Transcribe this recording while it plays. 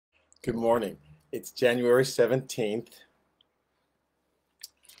Good morning. It's January 17th,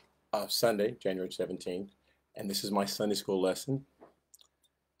 Sunday, January 17th, and this is my Sunday school lesson.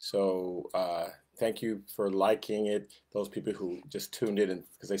 So thank you for liking it, those people who just tuned in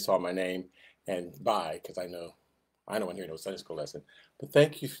because they saw my name, and bye, because I don't want to hear no Sunday school lesson. But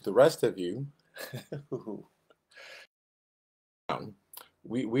thank you to the rest of you. who-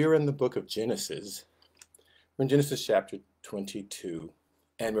 we are in the book of Genesis. We're in Genesis chapter 22,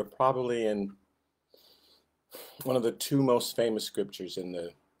 and we're probably in one of the two most famous scriptures in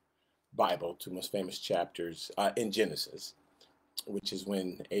the Bible, two most famous chapters in Genesis, which is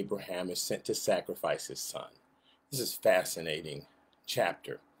when Abraham is sent to sacrifice his son. This is a fascinating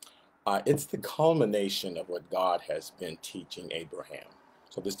chapter. It's the culmination of what God has been teaching Abraham.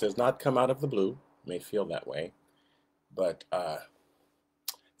 So this does not come out of the blue. You may feel that way, but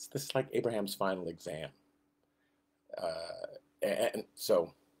it's this like Abraham's final exam. And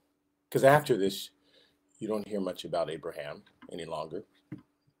so, because after this, you don't hear much about Abraham any longer.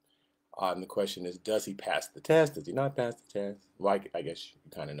 The question is, does he pass the test? Does he not pass the test? Well, I guess you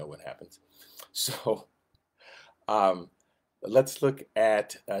kind of know what happens. So um, let's look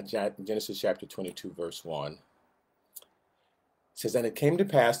at Genesis chapter 22, verse 1. It says, "And it came to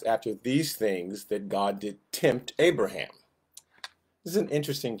pass after these things that God did tempt Abraham." This is an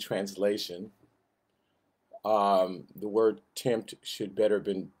interesting translation. The word tempt should better have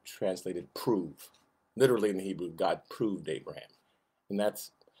been translated prove. Literally in the Hebrew, God proved Abraham. And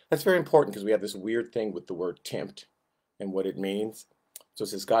that's very important because we have this weird thing with the word tempt and what it means. So it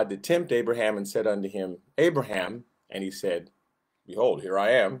says, God did tempt Abraham and said unto him, Abraham, and he said, Behold, here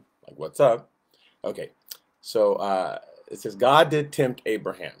I am. Like, what's up? Okay, so it says, God did tempt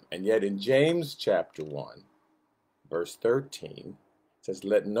Abraham. And yet in James chapter 1, verse 13, it says,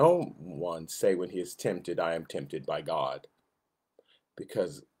 Let no one say when he is tempted, I am tempted by God.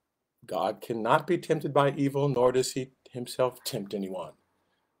 Because God cannot be tempted by evil, nor does he himself tempt anyone.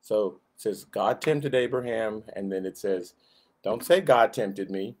 So it says God tempted Abraham, and then it says, don't say God tempted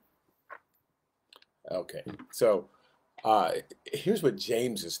me. Okay, so here's what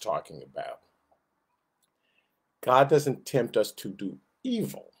James is talking about. God doesn't tempt us to do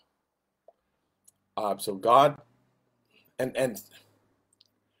evil. So God, and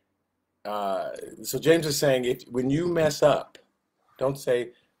so James is saying, if when you mess up, don't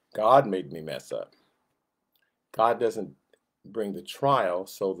say God made me mess up. God doesn't bring the trial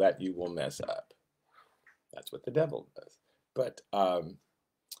so that you will mess up. That's what the devil does. But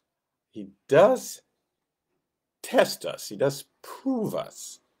he does test us. He does prove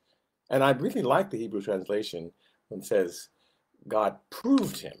us. And I really like the Hebrew translation when it says God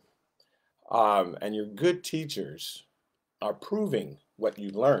proved him. And your good teachers are proving what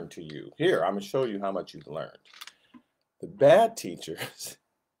you learned to you. Here, I'm going to show you how much you've learned. The bad teachers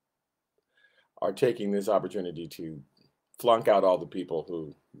are taking this opportunity to flunk out all the people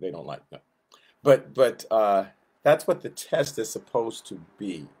who they don't like. No. But that's what the test is supposed to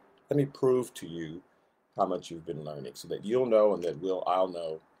be. Let me prove to you how much you've been learning so that you'll know and that I'll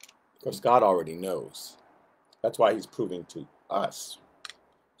know. Of course, God already knows. That's why he's proving to us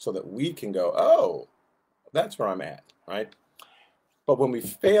so that we can go, oh, that's where I'm at, right? But when we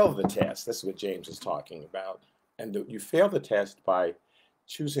fail the test, this is what James is talking about, and you fail the test by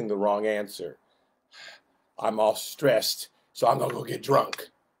choosing the wrong answer. I'm all stressed, so I'm going to go get drunk.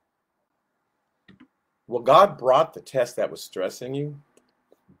 Well, God brought the test that was stressing you,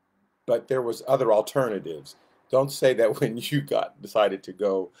 but there was other alternatives. Don't say that when you decided to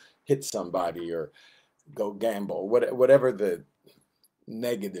go hit somebody or go gamble, whatever the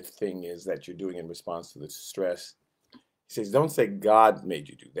negative thing is that you're doing in response to the stress. He says, don't say God made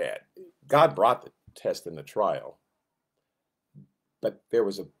you do that. God brought the test and the trial, but there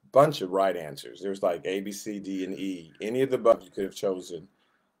was a bunch of right answers. There's like A, B, C, D, and E. Any of the above you could have chosen,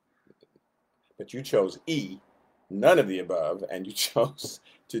 but you chose E, none of the above, and you chose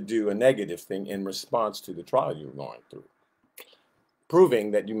to do a negative thing in response to the trial you were going through,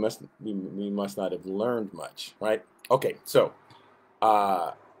 proving that you must not have learned much, right? Okay,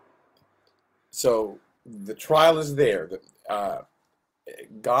 uh, so the trial is there.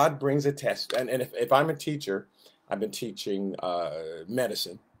 God brings a test, and if I'm a teacher, I've been teaching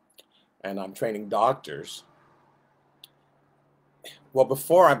medicine, and I'm training doctors. Well,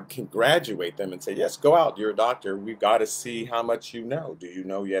 before I can graduate them and say, yes, go out, you're a doctor, we've got to see how much you know. Do you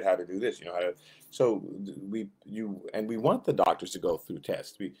know yet how to do this? You know how to, so we want the doctors to go through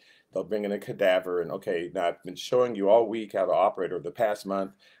tests. They'll bring in a cadaver and, okay, now I've been showing you all week how to operate, or the past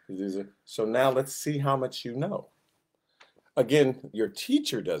month. So now let's see how much you know. Again, your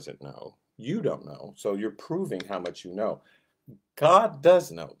teacher doesn't know. You don't know. So you're proving how much you know. God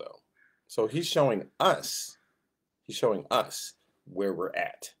does know, though. So he's showing us where we're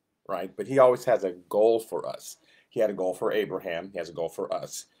at, right? But he always has a goal for us. He had a goal for Abraham. He has a goal for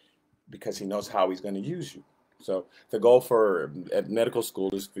us because he knows how he's going to use you. So the goal for at medical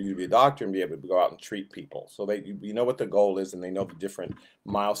school is for you to be a doctor and be able to go out and treat people. So you know what the goal is, and they know the different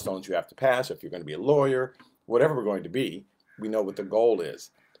milestones you have to pass. If you're going to be a lawyer, whatever we're going to be, we know what the goal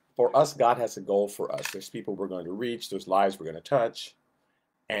is. For us, God has a goal for us. There's people we're going to reach. There's lives we're going to touch.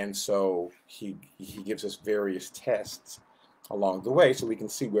 And so he gives us various tests along the way so we can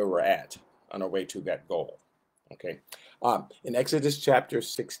see where we're at on our way to that goal. Okay. In Exodus chapter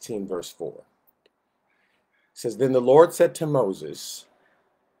 16, verse 4, it says, "Then the Lord said to Moses,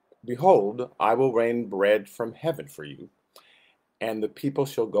 Behold, I will rain bread from heaven for you, and the people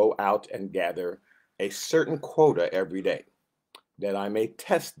shall go out and gather a certain quota every day, that I may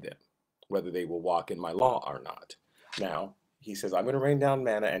test them, whether they will walk in my law or not." Now, he says, I'm going to rain down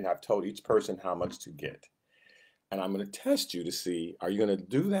manna, and I've told each person how much to get. And I'm going to test you to see, are you going to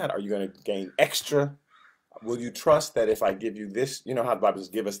do that? Are you going to gain extra? Will you trust that if I give you this, you know how the Bible says,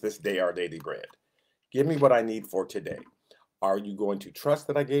 give us this day our daily bread. Give me what I need for today. Are you going to trust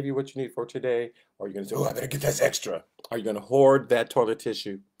that I gave you what you need for today? Or are you going to say, oh, I better get this extra? Are you going to hoard that toilet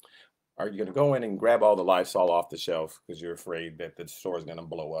tissue? Are you going to go in and grab all the Lysol off the shelf because you're afraid that the store is going to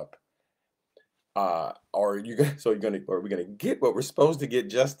blow up? Or are we going to get what we're supposed to get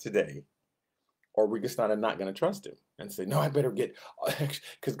just today? Or we're just not going to trust him and say, no, I better get,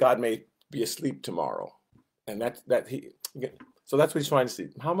 because God may be asleep tomorrow. And so that's what he's trying to see.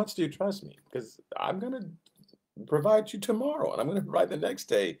 How much do you trust me? Because I'm going to provide you tomorrow, and I'm going to provide the next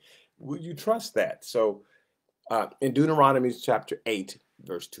day. Will you trust that? So in Deuteronomy chapter 8,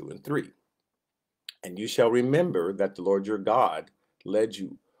 verse 2 and 3, "And you shall remember that the Lord your God led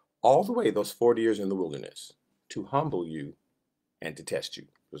you all the way those 40 years in the wilderness to humble you and to test you."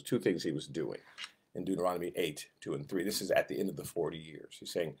 Those two things he was doing in Deuteronomy 8, 2 and 3. This is at the end of the 40 years.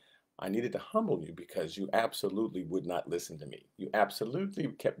 He's saying, I needed to humble you because you absolutely would not listen to me. You absolutely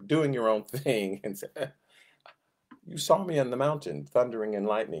kept doing your own thing and said, you saw me on the mountain, thundering and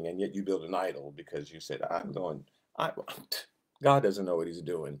lightning, and yet you built an idol because you said, God doesn't know what he's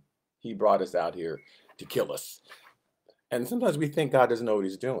doing. He brought us out here to kill us. And sometimes we think God doesn't know what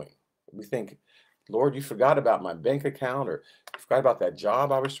he's doing. We think, Lord, you forgot about my bank account, or you forgot about that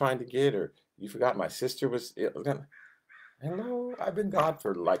job I was trying to get, or you forgot my sister was ill. Hello, I've been God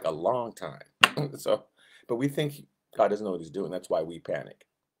for like a long time. But we think God doesn't know what he's doing. That's why we panic,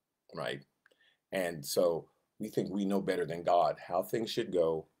 right? And so we think we know better than God how things should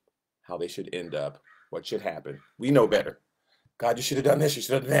go, how they should end up, what should happen. We know better. God, you should have done this, you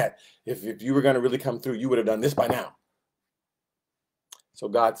should have done that. If you were going to really come through, you would have done this by now. So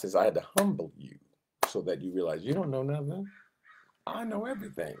God says, I had to humble you so that you realize you don't know nothing. I know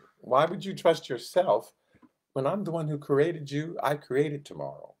everything. Why would you trust yourself when I'm the one who created you? I created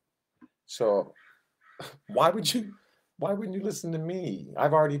tomorrow. So why wouldn't you listen to me?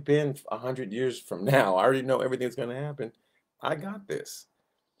 I've already been 100 years from now. I already know everything's going to happen. I got this.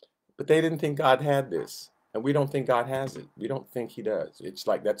 But they didn't think God had this. And we don't think God has it. We don't think he does. It's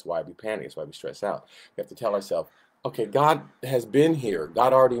like, that's why we panic. That's why we stress out. We have to tell ourselves, okay, God has been here.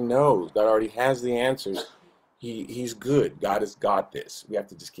 God already knows. God already has the answers. He's good. God has got this. We have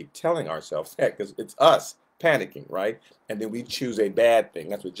to just keep telling ourselves that because it's us panicking, right? And then we choose a bad thing.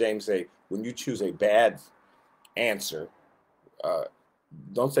 That's what James say. When you choose a bad answer,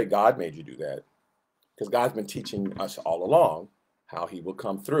 don't say God made you do that, because God's been teaching us all along how he will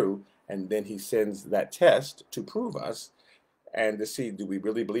come through, and then he sends that test to prove us and to see, do we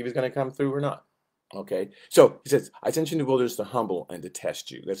really believe he's going to come through or not? Okay, so he says, I sent you in the wilderness to humble and to test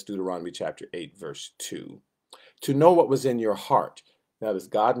you. That's Deuteronomy chapter 8, verse 2. To know what was in your heart. Now, does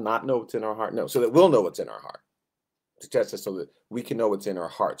God not know what's in our heart? No, so that we'll know what's in our heart. To test us so that we can know what's in our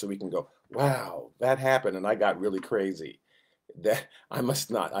heart. So we can go, wow, that happened and I got really crazy. That I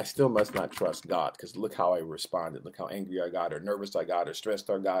still must not trust God, because look how I responded. Look how angry I got, or nervous I got, or stressed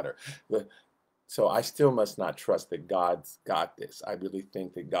I got, so I still must not trust that God's got this. I really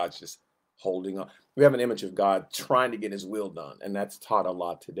think that God's just holding on. We have an image of God trying to get his will done, and that's taught a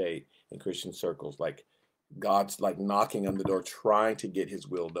lot today in Christian circles. Like God's like knocking on the door, trying to get his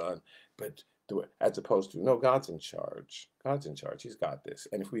will done, but do it as opposed to, no, God's in charge. God's in charge. He's got this.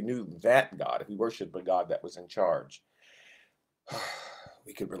 And if we knew that God, if we worshiped a God that was in charge,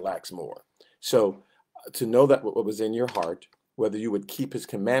 we could relax more. So to know that what was in your heart, whether you would keep his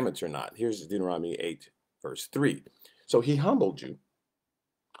commandments or not. Here's Deuteronomy 8, verse 3. So he humbled you,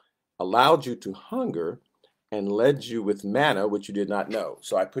 allowed you to hunger, and led you with manna, which you did not know.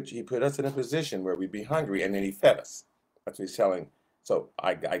 So he put us in a position where we'd be hungry, and then he fed us. That's what he's telling So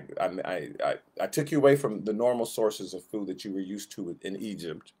I took you away from the normal sources of food that you were used to in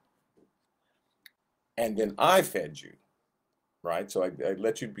Egypt, and then I fed you, right? So I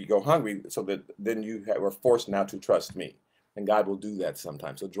let you go hungry, so that then were forced now to trust me, and God will do that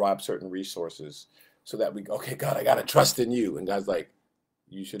sometimes. He'll draw up certain resources so that we go, okay, God, I gotta trust in you, and God's like,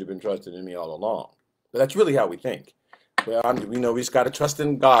 you should have been trusting in me all along. But that's really how we think. Well, we know we just got to trust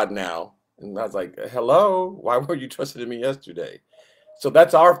in God now. And I was like, hello, why were you trusting in me yesterday? So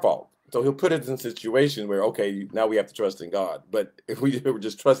that's our fault. So he'll put us in situations where, okay, now we have to trust in God. But if we were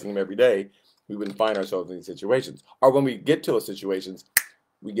just trusting him every day, we wouldn't find ourselves in these situations. Or when we get to those situations,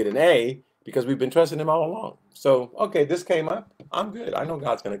 we get an A because we've been trusting him all along. So, okay, this came up. I'm good. I know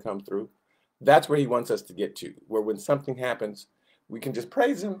God's going to come through. That's where he wants us to get to, where when something happens, we can just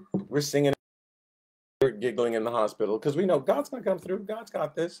praise him. We're singing, we're giggling in the hospital because we know God's going to come through. God's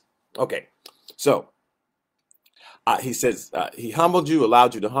got this. Okay, so he says, he humbled you,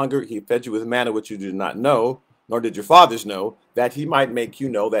 allowed you to hunger. He fed you with manna which you did not know, nor did your fathers know, that he might make you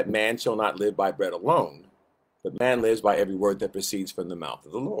know that man shall not live by bread alone, but man lives by every word that proceeds from the mouth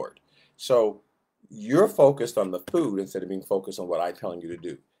of the Lord. So you're focused on the food instead of being focused on what I'm telling you to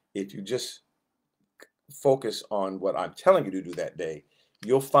do. If you just focus on what I'm telling you to do that day,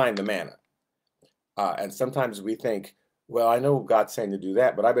 you'll find the manna. And sometimes we think, well, I know God's saying to do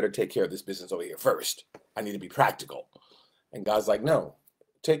that, but I better take care of this business over here first. I need to be practical. And God's like, no,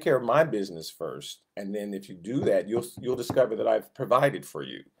 take care of my business first. And then if you do that, you'll discover that I've provided for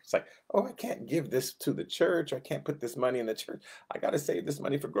you. It's like, oh, I can't give this to the church. I can't put this money in the church. I got to save this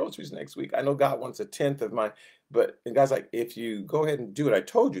money for groceries next week. I know God wants 1/10 of mine. And God's like, if you go ahead and do what I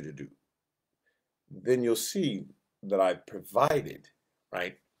told you to do, then you'll see that I've provided,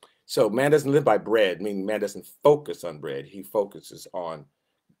 right? So man doesn't live by bread, meaning man doesn't focus on bread. He focuses on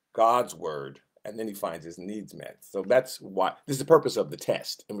God's word, and then he finds his needs met. So that's why this is the purpose of the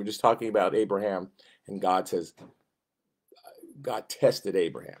test. And we're just talking about Abraham, and God says, God tested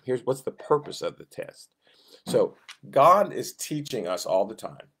Abraham. Here's what's the purpose of the test. So God is teaching us all the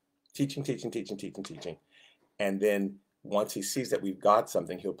time, teaching. And then once he sees that we've got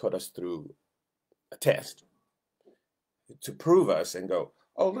something, he'll put us through a test to prove us and go,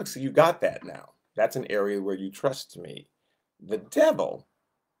 oh, look, so you got that now. That's an area where you trust me. The devil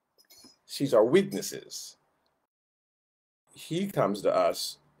sees our weaknesses. He comes to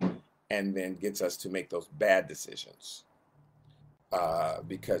us and then gets us to make those bad decisions.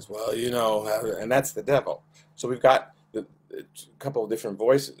 Because, well, you know, and that's the devil. So we've got a couple of different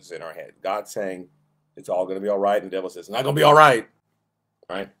voices in our head. God saying it's all going to be all right, and the devil says it's not going to be all right,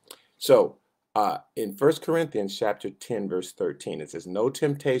 right? So in 1 Corinthians chapter 10, verse 13, it says, no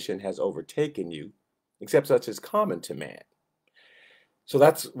temptation has overtaken you except such as common to man. So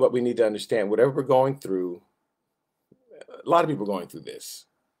that's what we need to understand. Whatever we're going through, a lot of people are going through this.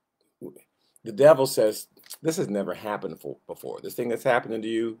 The devil says, this has never happened before. This thing that's happening to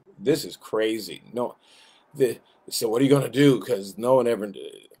you, this is crazy. No, so what are you going to do? Because no one ever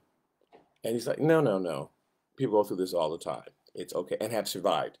did. And he's like, no. People go through this all the time. It's okay, and have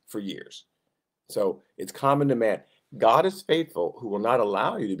survived for years. So it's common to man. God is faithful, who will not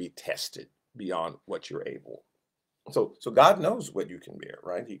allow you to be tested beyond what you're able. So God knows what you can bear,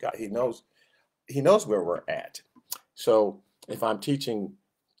 right? He knows where we're at. So if I'm teaching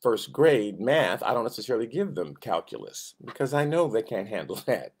first grade math, I don't necessarily give them calculus because I know they can't handle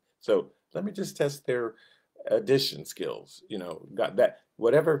that. So let me just test their addition skills. You know, God, that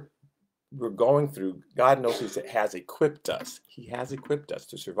whatever we're going through, God knows He has equipped us. He has equipped us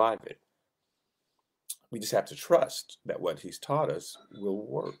to survive it. We just have to trust that what He's taught us will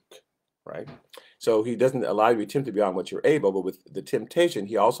work, right? So He doesn't allow you to be tempted beyond what you're able, but with the temptation,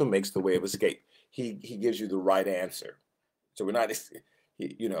 He also makes the way of escape. He gives you the right answer. So we're not,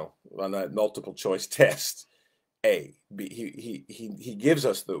 you know, on a multiple choice test, A, B. He gives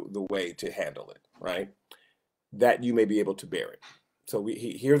us the way to handle it, right? That you may be able to bear it. So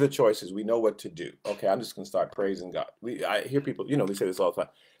here are the choices. We know what to do. Okay, I'm just going to start praising God. I hear people, you know, they say this all the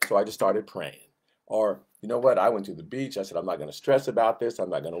time. So I just started praying. Or, you know what, I went to the beach. I said, I'm not going to stress about this. I'm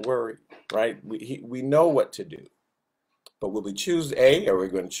not going to worry, right? We know what to do. But will we choose A or are we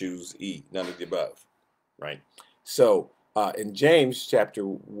going to choose E? None of the above, right? So in James chapter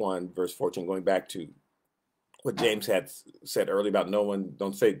 1, verse 14, going back to what James had said earlier about no one,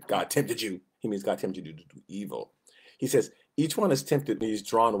 don't say God tempted you. He means God tempted you to do evil. He says, each one is tempted and he's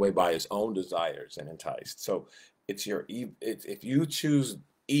drawn away by his own desires and enticed. So it's if you choose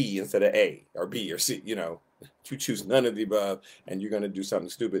E instead of A or B or C, you know, if you choose none of the above and you're going to do something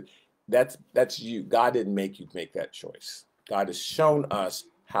stupid, that's you. God didn't make you make that choice. God has shown us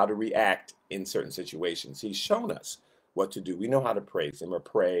how to react in certain situations. He's shown us what to do. We know how to praise him or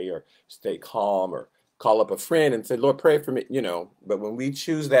pray or stay calm or call up a friend and say, Lord, pray for me, you know. But when we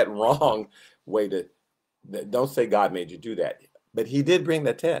choose that wrong way to, don't say God made you do that. But he did bring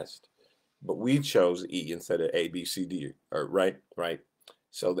the test. But we chose E instead of A, B, C, D, or right, right.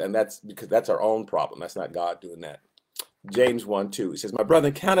 So then that's because that's our own problem. That's not God doing that. James 1:2, he says, my brother,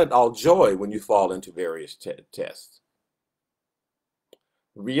 count it all joy when you fall into various tests.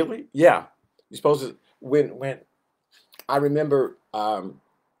 Really? Yeah. You're supposed to, when I remember, I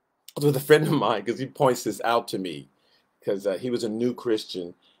was with a friend of mine because he points this out to me because he was a new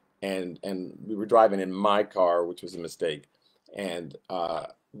Christian and we were driving in my car, which was a mistake. And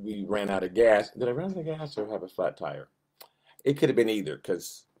we ran out of gas. Did I run out of gas or have a flat tire? It could have been either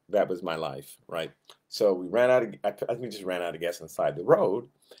because that was my life, right? So we ran out of, I think we just ran out of gas on the side of the road.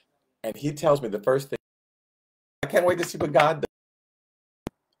 And he tells me the first thing, I can't wait to see what God does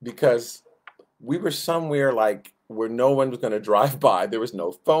because we were somewhere like where no one was going to drive by. There was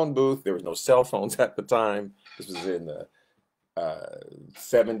no phone booth. There was no cell phones at the time. This was in the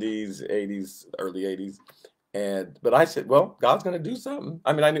 70s, 80s, early 80s. But I said, well, God's going to do something.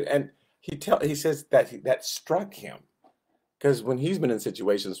 I mean, I knew, and he says that that struck him because when he's been in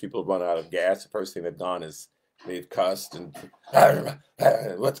situations, people run out of gas. The first thing they've done is they've cussed and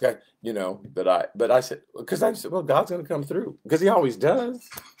what's going, you know. But I said, because I said, well, God's going to come through because he always does.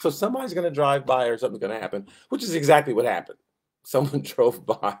 So somebody's going to drive by or something's going to happen, which is exactly what happened. Someone drove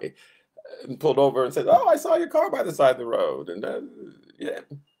by and pulled over and said, oh, I saw your car by the side of the road, and yeah.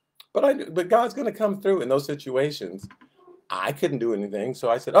 But God's going to come through in those situations. I couldn't do anything, so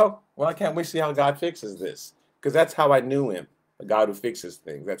I said, "Oh, well, I can't wait to see how God fixes this," because that's how I knew him, a God who fixes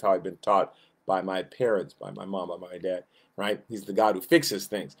things. That's how I've been taught by my parents, by my mom, by my dad. Right? He's the God who fixes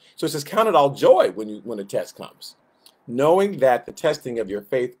things. So it says, "Count it all joy when a test comes, knowing that the testing of your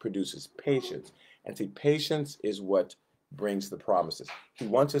faith produces patience." And see, patience is what brings the promises. He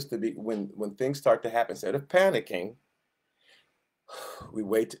wants us to be when things start to happen, instead of panicking. We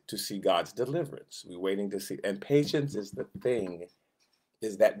wait to see God's deliverance. We're waiting to see, and patience is the thing,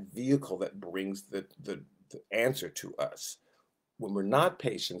 is that vehicle that brings the answer to us. When we're not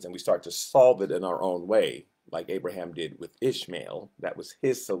patient and we start to solve it in our own way, like Abraham did with Ishmael, that was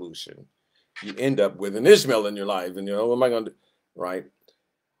his solution. You end up with an Ishmael in your life, and what am I going to do? Right?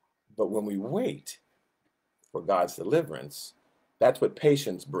 But when we wait for God's deliverance, that's what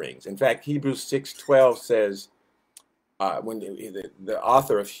patience brings. In fact, Hebrews 6:12 says, when the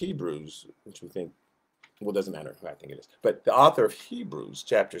author of Hebrews, which we think, well, doesn't matter who I think it is, but the author of Hebrews,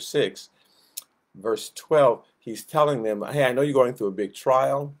 chapter 6, verse 12, he's telling them, hey, I know you're going through a big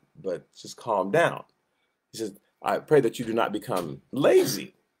trial, but just calm down. He says, I pray that you do not become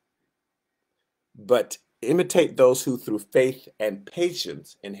lazy, but imitate those who through faith and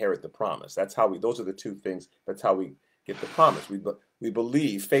patience inherit the promise. That's how those are the two things, that's how we get the promise. We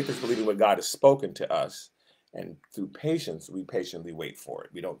believe, faith is believing what God has spoken to us. And through patience, we patiently wait for it.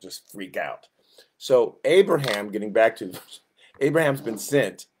 We don't just freak out. So Abraham, getting back to, Abraham's been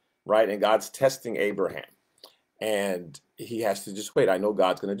sent, right? And God's testing Abraham. And he has to just wait. I know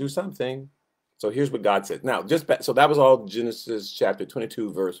God's going to do something. So here's what God said. Now, so that was all Genesis chapter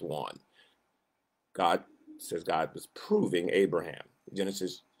 22, verse 1. God says God was proving Abraham.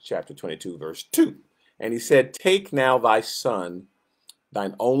 Genesis chapter 22, verse 2. And he said, take now thy son,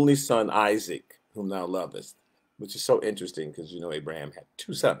 thine only son Isaac, whom thou lovest. Which is so interesting because Abraham had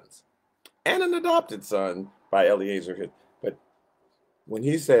two sons and an adopted son by Eliezer. But when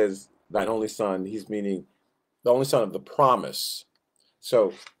he says thine only son, he's meaning the only son of the promise.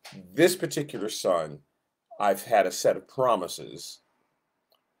 So this particular son, I've had a set of promises,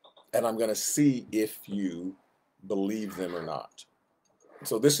 and I'm going to see if you believe them or not.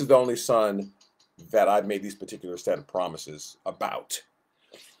 So this is the only son that I've made these particular set of promises about.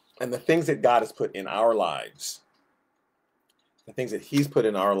 And the things that God has put in our lives, the things that he's put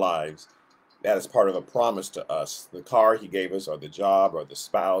in our lives, that is part of a promise to us. The car he gave us, or the job, or the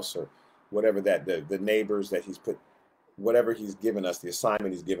spouse, or whatever that, the neighbors that he's put, whatever he's given us, the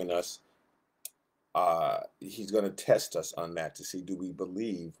assignment he's given us, he's going to test us on that to see, do we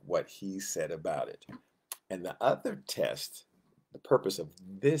believe what he said about it? And the other test, the purpose of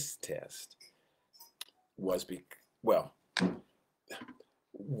this test was,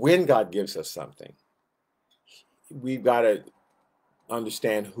 when God gives us something, we've got to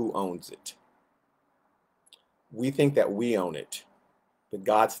understand who owns it. We think that we own it, but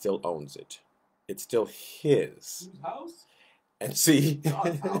God still owns it. It's still his. Whose house? And see,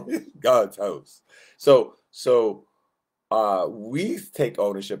 God's house. God's house. So we take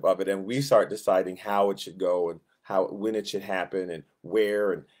ownership of it, and we start deciding how it should go and when it should happen and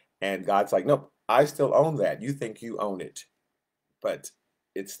where. And God's like, nope, I still own that. You think you own it, but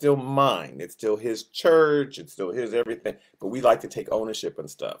it's still mine. It's still his church. It's still his everything. But we like to take ownership and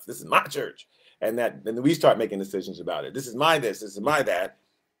stuff. This is my church. And then we start making decisions about it. This is my this is my that.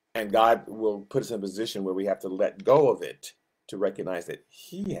 And God will put us in a position where we have to let go of it to recognize that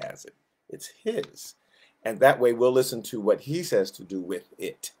he has it. It's his. And that way we'll listen to what he says to do with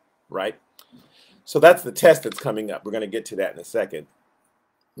it, right? So that's the test that's coming up. We're going to get to that in a second,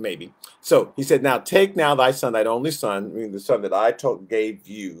 maybe. So he said, now take now thy son, thine only son, meaning the son that I gave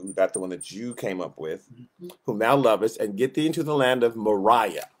you, that's the one that you came up with, whom thou lovest, and get thee into the land of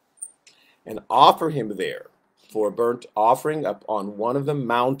Moriah, and offer him there for a burnt offering up on one of the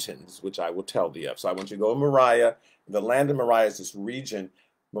mountains, which I will tell thee of. So I want you to go to Moriah. The land of Moriah is this region.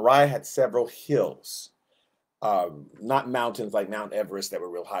 Moriah had several hills. Not mountains like Mount Everest that were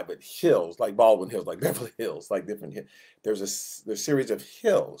real high, but hills like Baldwin Hills, like Beverly Hills, like different hills. There's a series of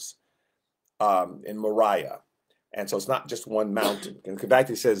hills in Moriah. And so it's not just one mountain. In fact,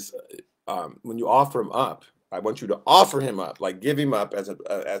 he says, when you offer him up, I want you to offer him up, like give him up as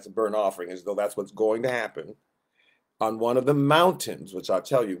a burnt offering, as though that's what's going to happen on one of the mountains, which I'll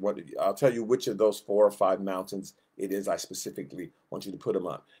tell you which of those 4 or 5 mountains it is I specifically want you to put him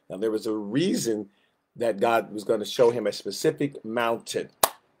on. Now, there was a reason that God was going to show him a specific mountain.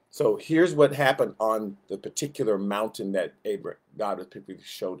 So here's what happened on the particular mountain that God was particularly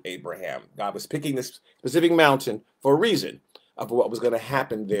showed Abraham. God was picking this specific mountain for a reason of what was going to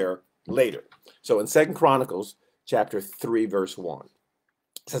happen there later. So in 2 Chronicles chapter 3, verse 1,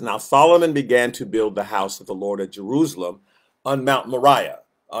 it says, now Solomon began to build the house of the Lord at Jerusalem on Mount Moriah.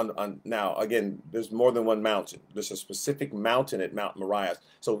 Now, again, there's more than one mountain. There's a specific mountain at Mount Moriah.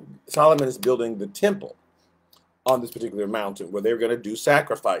 So Solomon is building the temple on this particular mountain where they're going to do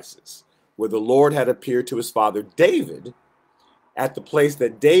sacrifices, where the Lord had appeared to his father David at the place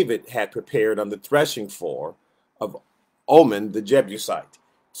that David had prepared on the threshing floor of Onan the Jebusite.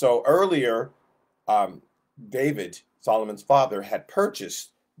 So earlier, David, Solomon's father, had purchased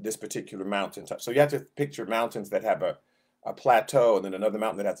this particular mountain. So you have to picture mountains that have a plateau and then another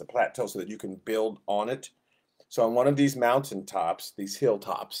mountain that has a plateau so that you can build on it. So on one of these mountain tops, these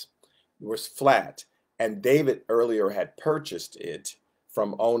hilltops, was flat. And David earlier had purchased it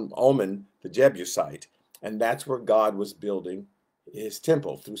from Onan the Jebusite. And that's where God was building his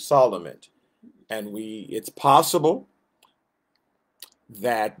temple through Solomon. And it's possible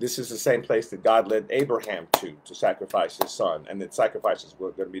that this is the same place that God led Abraham to sacrifice his son, and that sacrifices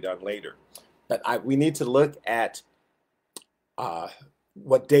were going to be done later. But we need to look at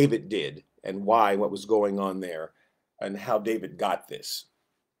what David did and why, what was going on there, and how David got this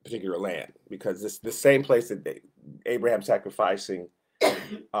particular land. Because this the same place that Abraham sacrificing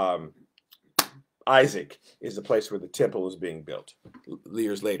Isaac is the place where the temple is being built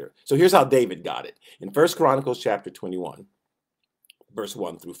years later. So here's how David got it. In 1 Chronicles chapter 21, verse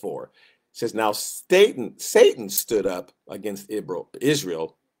 1 through 4, it says, now Satan stood up against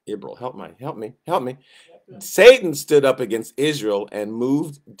Israel. Help me. Satan stood up against Israel and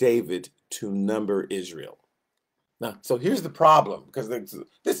moved David to number Israel. Now, so here's the problem, because this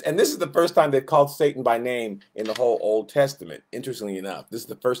is the first time they called Satan by name in the whole Old Testament. Interestingly enough, this is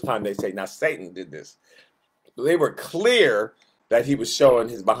the first time they say, now Satan did this. They were clear that he was showing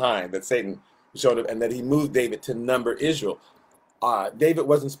his behind, that Satan showed him, and that he moved David to number Israel. David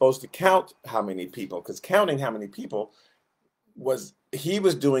wasn't supposed to count how many people, because counting how many people he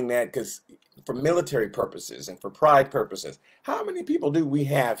was doing that because for military purposes and for pride purposes. How many people do we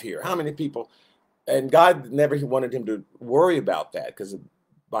have here? How many people? And God never wanted him to worry about that, because the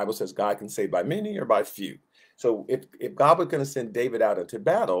Bible says God can save by many or by few. So if God was going to send David out into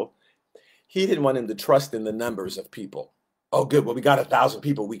battle, he didn't want him to trust in the numbers of people. Oh, good. Well, we got 1,000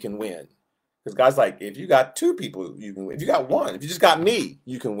 people, we can win. Because God's like, if you got 2 people, you can win. If you got 1, if you just got me,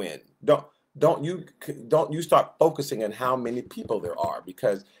 you can win. Don't you start focusing on how many people there are,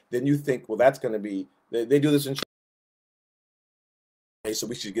 because then you think, well, that's going to be, they do this in church, so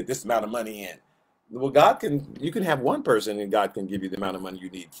we should get this amount of money in. Well, you can have 1 person and God can give you the amount of money you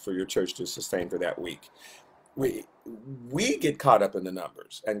need for your church to sustain for that week. We get caught up in the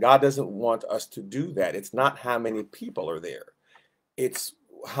numbers, and God doesn't want us to do that. It's not how many people are there. It's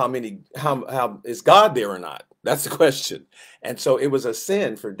how is God there or not? That's the question. And so it was a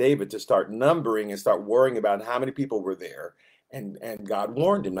sin for David to start numbering and start worrying about how many people were there. And God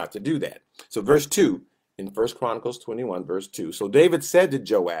warned him not to do that. So verse 2 in 1 Chronicles 21, verse 2. So David said to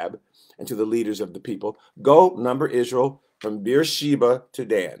Joab and to the leaders of the people, go number Israel from Beersheba to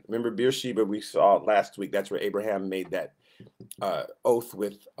Dan. Remember Beersheba we saw last week. That's where Abraham made that oath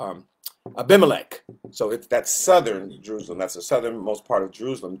with Abimelech. So that's southern Jerusalem. That's the southernmost part of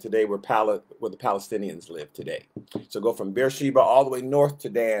Jerusalem. Today, where the Palestinians live today. So go from Beersheba all the way north to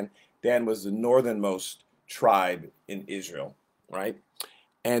Dan. Dan was the northernmost tribe in Israel, right?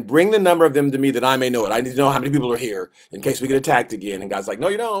 And bring the number of them to me that I may know it. I need to know how many people are here in case we get attacked again. And God's like, no,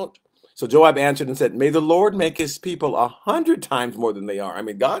 you don't. So Joab answered and said, may the Lord make his people 100 times more than they are. I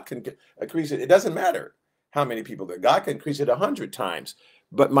mean, God can increase it. It doesn't matter how many people there. God can increase it 100 times.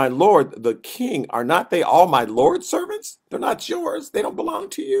 But my Lord, the king, are not they all my Lord's servants? They're not yours. They don't belong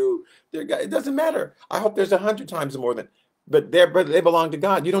to you. It doesn't matter. I hope there's 100 times more than, but they belong to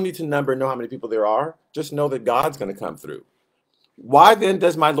God. You don't need to know how many people there are. Just know that God's going to come through. Why then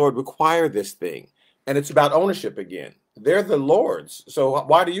does my Lord require this thing? And it's about ownership again. They're the Lord's. So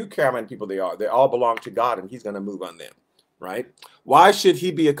why do you care how many people they are? They all belong to God, and he's going to move on them, right? Why should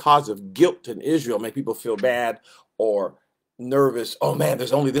he be a cause of guilt in Israel, make people feel bad or nervous? Oh man,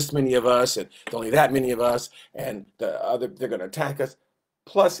 there's only this many of us, and there's only that many of us, and they're going to attack us.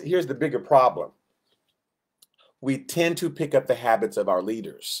 Plus, here's the bigger problem. We tend to pick up the habits of our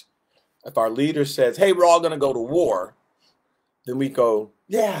leaders. If our leader says, hey, we're all going to go to war, then we go,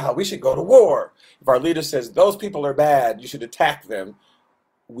 yeah, we should go to war. If our leader says, those people are bad, you should attack them,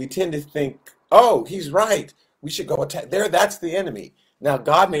 we tend to think, oh, he's right, we should go attack. That's the enemy. Now,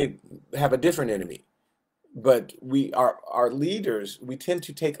 God may have a different enemy, but our leaders, we tend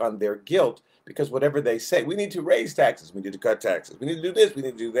to take on their guilt because whatever they say, we need to raise taxes, we need to cut taxes, we need to do this, we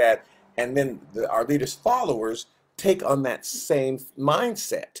need to do that. And then our leaders' followers take on that same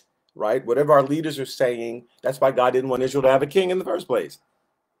mindset. Right? Whatever our leaders are saying, that's why God didn't want Israel to have a king in the first place.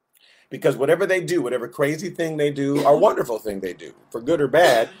 Because whatever they do, whatever crazy thing they do, or wonderful thing they do, for good or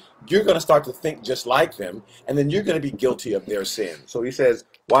bad, you're going to start to think just like them, and then you're going to be guilty of their sin. So he says,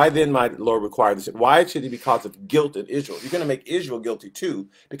 why then my Lord require this? Why should it be because of guilt in Israel? You're going to make Israel guilty too,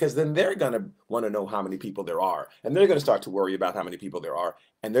 because then they're going to want to know how many people there are, and they're going to start to worry about how many people there are,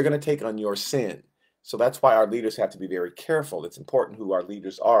 and they're going to take on your sin. So that's why our leaders have to be very careful. It's important who our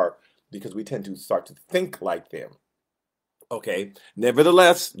leaders are because we tend to start to think like them. Okay,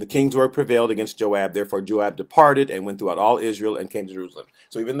 nevertheless, the king's word prevailed against Joab. Therefore, Joab departed and went throughout all Israel and came to Jerusalem.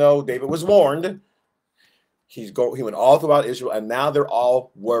 So even though David was warned, he went all throughout Israel, and now they're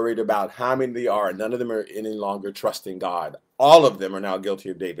all worried about how many they are, and none of them are any longer trusting God. All of them are now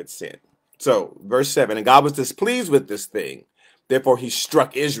guilty of David's sin. So, verse 7, and God was displeased with this thing. Therefore, he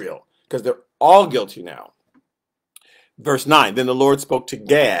struck Israel, because they're all guilty now. Verse 9, then the Lord spoke to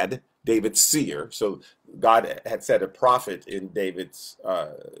Gad, David's seer. So God had set a prophet in David's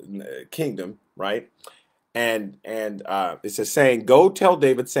kingdom, right? And it says, saying, go tell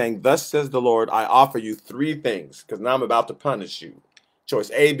David, saying, thus says the Lord, I offer you 3 things, because now I'm about to punish you.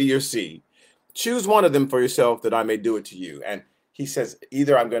 Choice A, B, or C. Choose one of them for yourself that I may do it to you. And he says,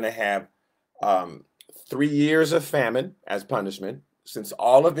 either I'm going to have 3 years of famine as punishment, since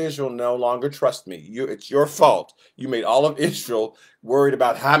all of Israel no longer trust me. It's your fault. You made all of Israel worried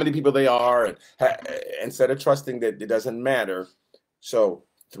about how many people they are, and instead of trusting that it doesn't matter. So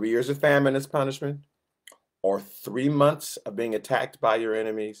 3 years of famine as punishment, or 3 months of being attacked by your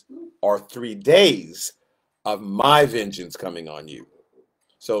enemies, or 3 days of my vengeance coming on you.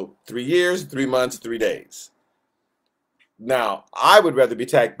 So 3 years, 3 months, 3 days. Now, I would rather be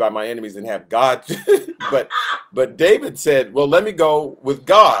attacked by my enemies than have God. But David said, well, let me go with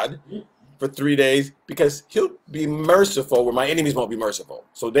God for 3 days because he'll be merciful where my enemies won't be merciful.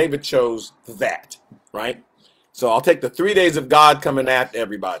 So David chose that, right? So I'll take the 3 days of God coming at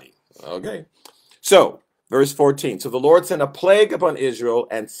everybody. Okay. So verse 14. So the Lord sent a plague upon Israel,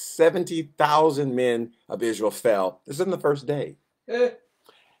 and 70,000 men of Israel fell. This is in the first day.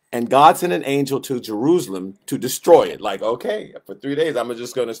 And God sent an angel to Jerusalem to destroy it. Like, okay, for 3 days, I'm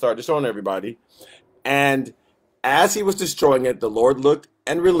just going to start destroying everybody. And as he was destroying it, the Lord looked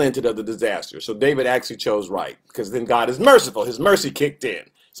and relented of the disaster. So David actually chose right, because then God is merciful. His mercy kicked in.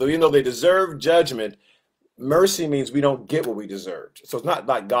 So even though they deserved judgment, mercy means we don't get what we deserved. So it's not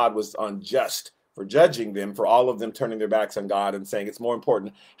like God was unjust for judging them, for all of them turning their backs on God and saying it's more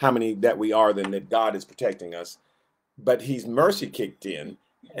important how many that we are than that God is protecting us. But his mercy kicked in.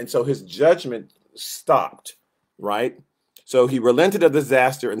 And so his judgment stopped, right? So he relented of the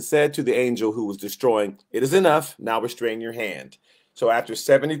disaster and said to the angel who was destroying, it is enough, now restrain your hand. So after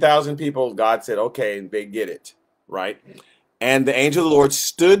 70,000 people, God said, okay, they get it, right? And the angel of the Lord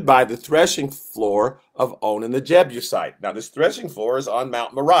stood by the threshing floor of Onan the Jebusite. Now this threshing floor is on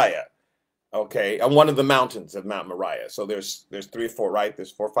Mount Moriah, okay, on one of the mountains of Mount Moriah. So there's 3 or 4, right?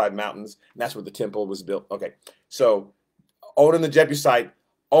 There's 4 or 5 mountains, and that's where the temple was built. Okay, so Onan the Jebusite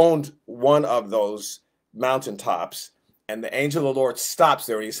owned one of those mountaintops, and the angel of the Lord stops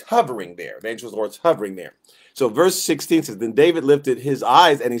there, and he's hovering there. The angel of the Lord's hovering there. So verse 16 says, then David lifted his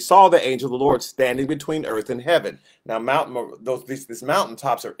eyes, and he saw the angel of the Lord standing between earth and heaven. Now, these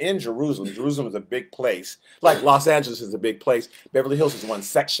mountaintops are in Jerusalem. Jerusalem is a big place. Like Los Angeles is a big place. Beverly Hills is one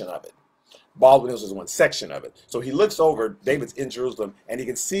section of it. Baldwin Hills is one section of it. So he looks over, David's in Jerusalem, and he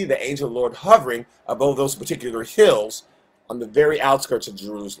can see the angel of the Lord hovering above those particular hills on the very outskirts of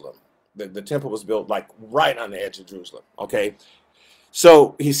Jerusalem. The temple was built like right on the edge of Jerusalem, okay?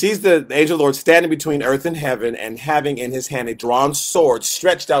 So he sees the angel of the Lord standing between earth and heaven and having in his hand a drawn sword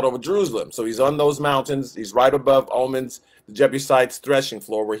stretched out over Jerusalem. So he's on those mountains. He's right above Omen's, the Jebusites' threshing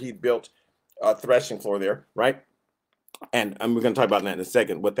floor, where he built a threshing floor there, right? And we're going to talk about that in a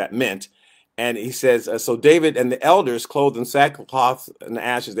second, what that meant. And he says, so David and the elders, clothed in sackcloth and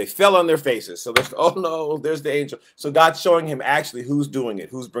ashes, they fell on their faces. So there's, oh no, there's the angel. So God's showing him actually who's doing it,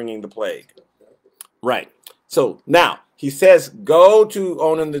 who's bringing the plague. Right. So now he says, go to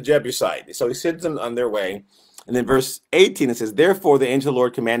Onan the Jebusite. So he sends them on their way. And then verse 18, it says, therefore the angel of the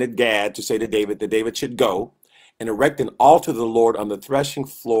Lord commanded Gad to say to David that David should go and erect an altar to the Lord on the threshing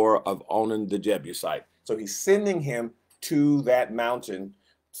floor of Onan the Jebusite. So he's sending him to that mountain,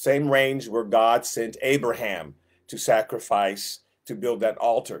 same range where God sent Abraham to sacrifice, to build that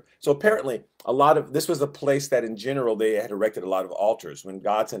altar. So apparently this was a place that in general they had erected a lot of altars. When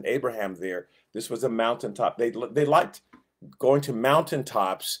God sent Abraham there, this was a mountaintop. They liked going to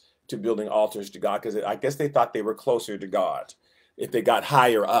mountaintops to building altars to God because I guess they thought they were closer to God if they got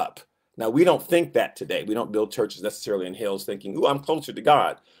higher up. Now, we don't think that today. We don't build churches necessarily in hills thinking, ooh, I'm closer to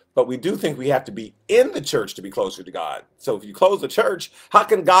God. But we do think we have to be in the church to be closer to God. So if you close the church, how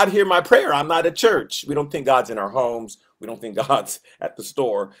can God hear my prayer? I'm not at church. We don't think God's in our homes. We don't think God's at the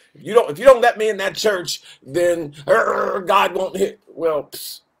store. If you don't let me in that church, then God won't hit. Well,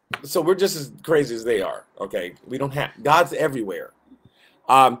 so we're just as crazy as they are. Okay, we don't have God's everywhere.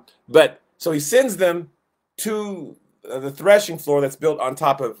 But so he sends them to the threshing floor that's built on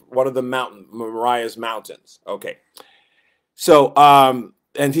top of one of the Moriah's mountains. Okay, so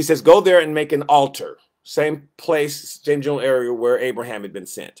and he says, go there and make an altar. Same place, same general area where Abraham had been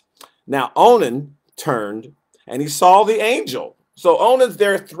sent. Now, Onan turned and he saw the angel. So Onan's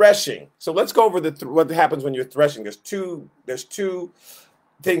there threshing. So let's go over what happens when you're threshing. There's two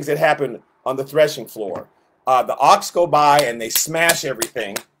things that happen on the threshing floor. The ox go by and they smash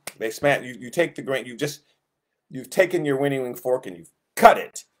everything. They smash. You take the grain. You've taken your winnowing fork and you've cut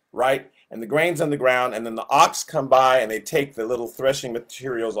it, right? And the grain's on the ground, and then the ox come by and they take the little threshing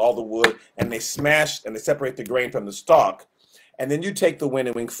materials, all the wood, and they smash and they separate the grain from the stalk. And then you take the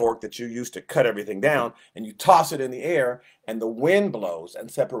winnowing fork that you used to cut everything down and you toss it in the air, and the wind blows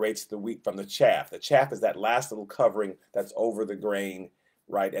and separates the wheat from the chaff. The chaff is that last little covering that's over the grain,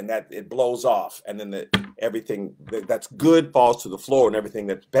 right? And that it blows off, and then everything that's good falls to the floor, and everything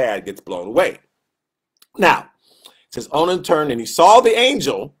that's bad gets blown away. Now, it says Onan turned and he saw the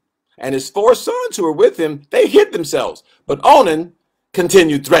angel, and his 4 sons who were with him, they hid themselves. But Onan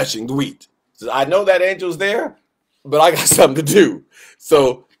continued threshing the wheat. He says, I know that angel's there, but I got something to do.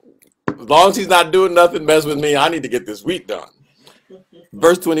 So as long as he's not doing nothing mess with me, I need to get this wheat done.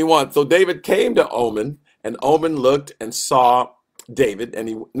 Verse 21, so David came to Onan, and Onan looked and saw David.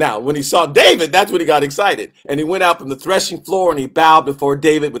 And when he saw David, that's when he got excited. And he went out from the threshing floor and he bowed before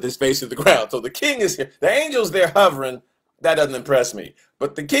David with his face to the ground. So the king is here. The angel's there hovering. That doesn't impress me.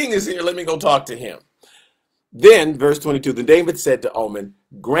 But the king is here. Let me go talk to him. Then, verse 22, then David said to Onan,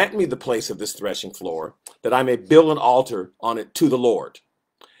 grant me the place of this threshing floor, that I may build an altar on it to the Lord.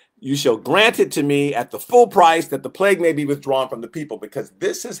 You shall grant it to me at the full price, that the plague may be withdrawn from the people, because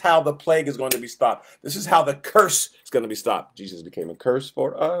this is how the plague is going to be stopped. This is how the curse is going to be stopped. Jesus became a curse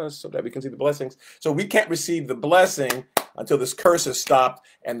for us so that we can see the blessings. So we can't receive the blessing until this curse is stopped,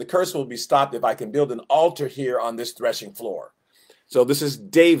 and the curse will be stopped if I can build an altar here on this threshing floor. So this is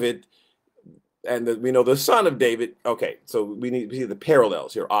David, and we know the son of David. Okay, so we see the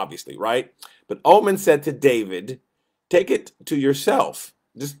parallels here, obviously, right? But Onan said to David, take it to yourself.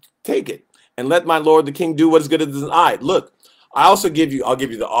 Just take it, and let my lord the king do what is good as his eye. Look, I'll give you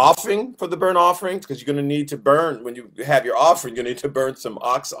the offering for the burnt offerings, because you're going to need to burn, when you have your offering, you're going to need to burn some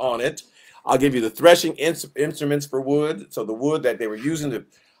ox on it. I'll give you the threshing instruments for wood. So the wood that they were using,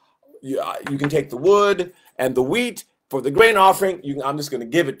 you can take the wood, and the wheat for the grain offering, I'm just going to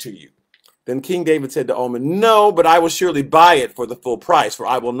give it to you. Then King David said to Onan, no, but I will surely buy it for the full price, for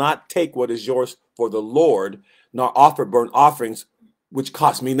I will not take what is yours for the Lord, nor offer burnt offerings, which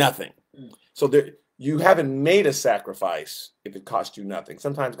cost me nothing. So you haven't made a sacrifice if it cost you nothing.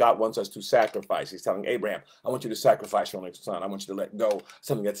 Sometimes God wants us to sacrifice. He's telling Abraham, I want you to sacrifice your only son. I want you to let go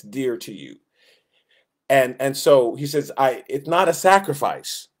something that's dear to you. And so he says, it's not a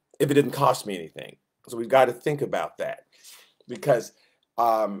sacrifice if it didn't cost me anything. So we've got to think about that, because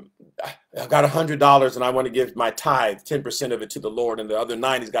I've got $100 and I want to give my tithe, 10% of it to the Lord, and the other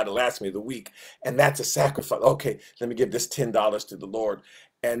 90's got to last me the week. And that's a sacrifice. Okay, let me give this $10 to the Lord.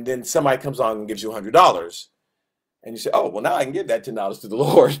 And then somebody comes on and gives you $100. And you say, oh, well, now I can give that $10 to the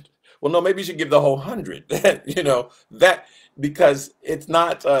Lord. Well, no, maybe you should give the whole 100. That because it's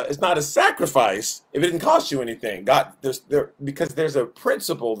not a sacrifice if it didn't cost you anything. God, because there's a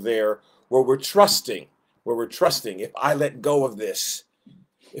principle there where we're trusting, if I let go of this,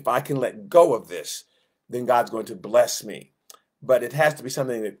 if I can let go of this, then God's going to bless me. But it has to be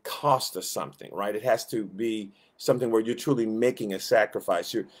something that costs us something, right? It has to be something where you're truly making a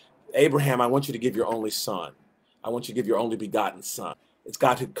sacrifice. Abraham, I want you to give your only son. I want you to give your only begotten son. It's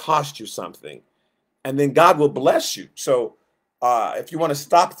got to cost you something. And then God will bless you. So if you want to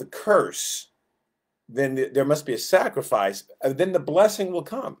stop the curse, then there must be a sacrifice. And then the blessing will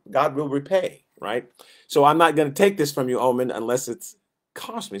come. God will repay, right? So I'm not going to take this from you, Oman, unless it's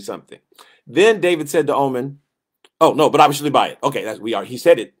cost me something. Then David said to Oman, oh, no, but I will surely buy it. Okay, he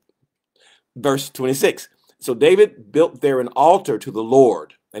said it. Verse 26. So David built there an altar to the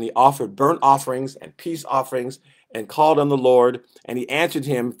Lord, and he offered burnt offerings and peace offerings and called on the Lord, and he answered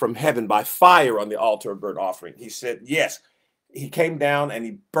him from heaven by fire on the altar of burnt offering. He said, yes. He came down and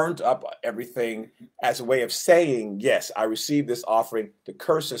he burnt up everything as a way of saying, yes, I received this offering. The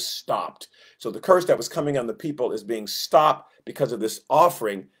curse is stopped. So the curse that was coming on the people is being stopped because of this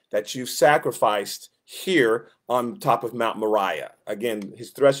offering that you sacrificed here on top of Mount Moriah. Again, his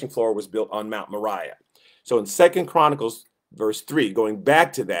threshing floor was built on Mount Moriah. So in 2 Chronicles verse 3, going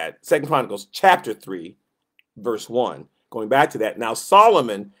back to that, 2 Chronicles chapter 3, verse 1, going back to that, now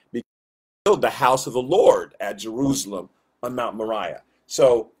Solomon built the house of the Lord at Jerusalem on Mount Moriah.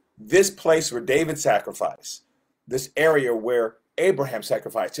 So this place where David sacrificed, this area where Abraham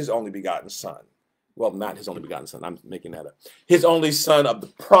sacrificed his only begotten son, well, not his only begotten son, I'm making that up, his only son of the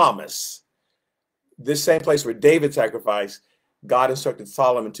promise, this same place where David sacrificed, God instructed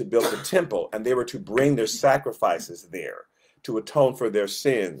Solomon to build the temple, and they were to bring their sacrifices there to atone for their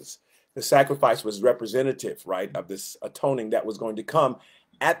sins. The sacrifice was representative, right, of this atoning that was going to come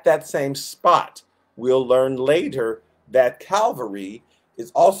at that same spot. We'll learn later that Calvary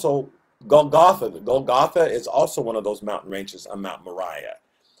is also Golgotha. Golgotha is also one of those mountain ranges on Mount Moriah.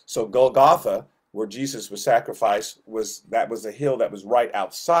 So Golgotha, where Jesus was sacrificed, was a hill that was right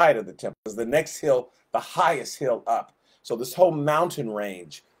outside of the temple. It was the next hill, the highest hill up. So this whole mountain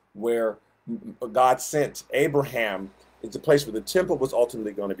range where God sent Abraham is the place where the temple was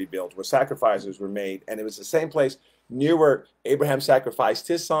ultimately going to be built, where sacrifices were made. And it was the same place near where Abraham sacrificed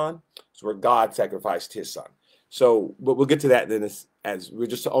his son, it's where God sacrificed his son. So but we'll get to that then, as we're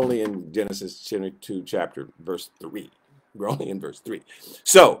just only in Genesis 22 chapter verse 3. We're only in verse 3.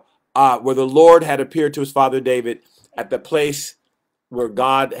 So where the Lord had appeared to his father David at the place where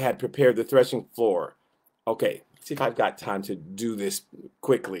God had prepared the threshing floor. Okay, let's see if I've got time to do this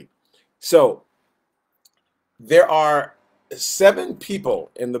quickly. So there are 7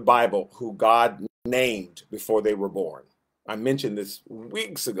 people in the Bible who God named before they were born. I mentioned this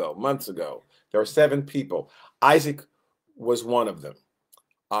weeks ago, months ago. There are 7 people. Isaac was one of them.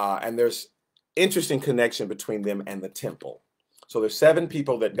 And there's interesting connection between them and the temple. So there's 7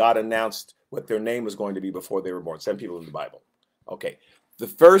 people that God announced what their name was going to be before they were born. 7 people in the Bible. Okay. The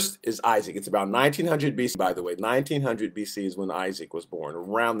first is Isaac. It's about 1900 BC, by the way. 1900 BC is when Isaac was born,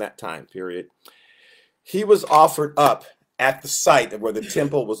 around that time period. He was offered up at the site of where the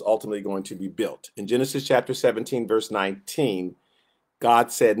temple was ultimately going to be built. In Genesis chapter 17, verse 19,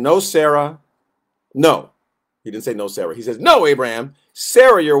 God said, no, Sarah, no. He didn't say no, Sarah. He says, no, Abraham,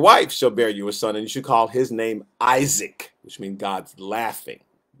 Sarah, your wife, shall bear you a son, and you should call his name Isaac, which means God's laughing,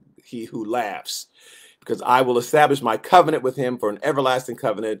 he who laughs, because I will establish my covenant with him for an everlasting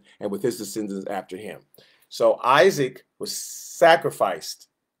covenant and with his descendants after him. So Isaac was sacrificed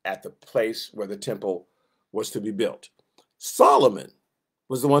at the place where the temple was to be built. Solomon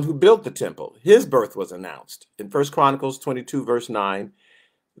was the one who built the temple. His birth was announced. In 1 Chronicles 22, verse 9,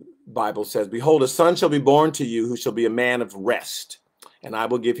 Bible says, behold, a son shall be born to you who shall be a man of rest, and I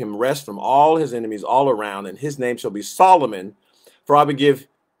will give him rest from all his enemies all around, and his name shall be Solomon, for I will give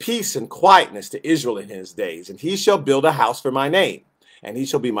peace and quietness to Israel in his days, and he shall build a house for my name, and he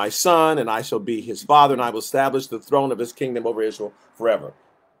shall be my son, and I shall be his father, and I will establish the throne of his kingdom over Israel forever.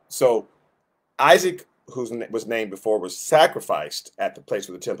 So Isaac, who was named before, was sacrificed at the place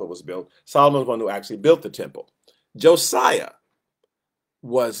where the temple was built. Solomon was one who actually built the temple. Josiah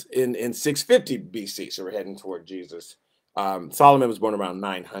was in 650 BC, so we're heading toward Jesus. Solomon was born around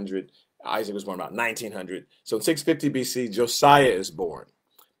 900. Isaac was born about 1900. So in 650 BC, Josiah is born.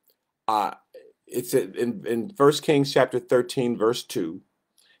 It's in 1 Kings chapter 13, verse 2.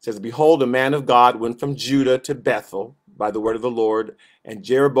 It says, "Behold, a man of God went from Judah to Bethel by the word of the Lord, and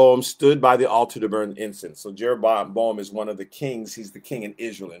Jeroboam stood by the altar to burn incense." So Jeroboam is one of the kings. He's the king in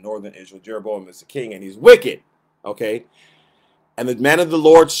Israel, in northern Israel. Jeroboam is the king, and he's wicked. Okay? And the man of the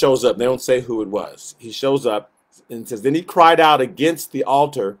Lord shows up. They don't say who it was. He shows up and says, "Then he cried out against the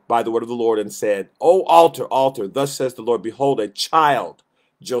altar by the word of the Lord and said, O altar, altar, thus says the Lord, behold, a child,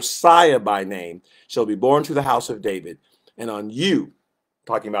 Josiah by name, shall be born to the house of David. And on you,"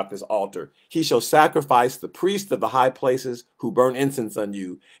 talking about this altar, "he shall sacrifice the priests of the high places who burn incense on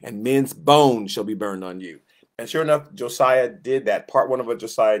you, and men's bones shall be burned on you." And sure enough, Josiah did that. Part one of what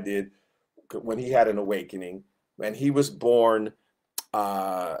Josiah did when he had an awakening. And he was born,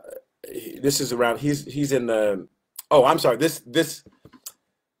 this is around, he's in the, oh, I'm sorry, this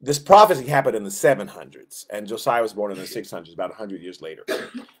prophecy happened in the 700s, and Josiah was born in the 600s, about 100 years later.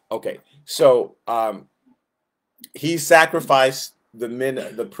 Okay, so he sacrificed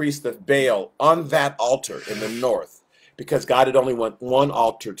the priest of Baal on that altar in the north, because God had only wanted one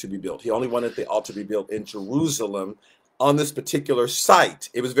altar to be built. He only wanted the altar to be built in Jerusalem on this particular site.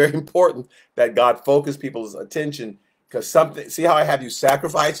 It was very important that God focused people's attention, because something, see how I have you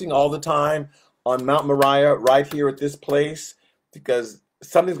sacrificing all the time on Mount Moriah right here at this place? Because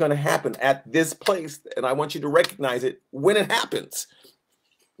something's going to happen at this place, and I want you to recognize it when it happens.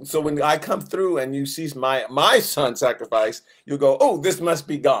 So when I come through and you see my son sacrifice, you'll go, oh, this must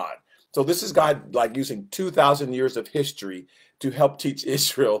be God. So this is God like using 2,000 years of history to help teach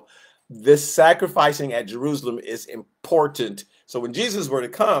Israel this sacrificing at Jerusalem is important. So when Jesus were to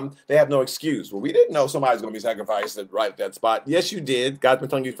come, they have no excuse. Well, we didn't know somebody's going to be sacrificed at right that spot. Yes, you did. God's been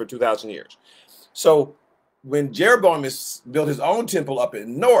telling you for 2,000 years. So when Jeroboam built his own temple up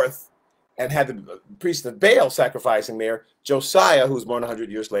in north and had the priest of Baal sacrificing there, Josiah, who was born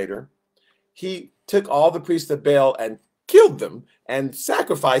 100 years later, he took all the priests of Baal and killed them and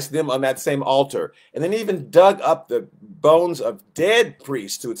sacrificed them on that same altar, and then even dug up the bones of dead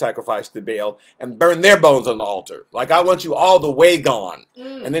priests who had sacrificed to Baal and burned their bones on the altar. Like, I want you all the way gone.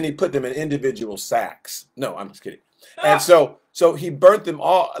 And then he put them in individual sacks. No, I'm just kidding. And so he burnt them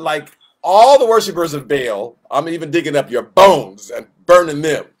all, like all the worshipers of Baal. I'm even digging up your bones and burning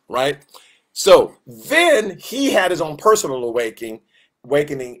them, right? So then he had his own personal awakening,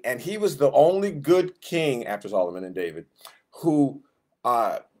 and he was the only good king after Solomon and David who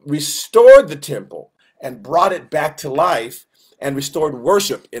restored the temple and brought it back to life and restored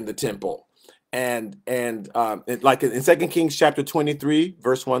worship in the temple. And like in 2 Kings chapter 23,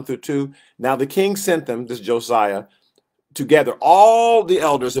 verse 1 through 2, now the king sent them, this Josiah, to gather all the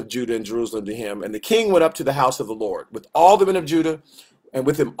elders of Judah and Jerusalem to him. And the king went up to the house of the Lord with all the men of Judah, and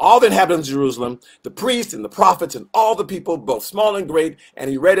with him all the inhabitants of Jerusalem, the priests and the prophets and all the people, both small and great. And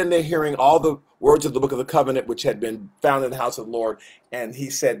he read in their hearing all the words of the book of the covenant, which had been found in the house of the Lord. And he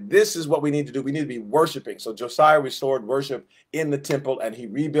said, this is what we need to do. We need to be worshiping. So Josiah restored worship in the temple, and he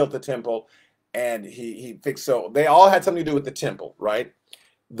rebuilt the temple, and he fixed. So they all had something to do with the temple, right?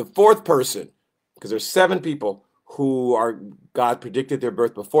 The fourth person, because there's 7 people who God predicted their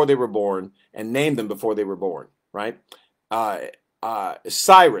birth before they were born and named them before they were born, right?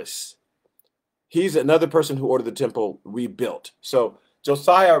 Cyrus, he's another person who ordered the temple rebuilt. So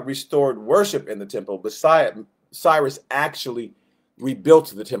Josiah restored worship in the temple, but Cyrus actually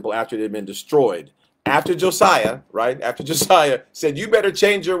rebuilt the temple after it had been destroyed. After Josiah, right? After Josiah said, you better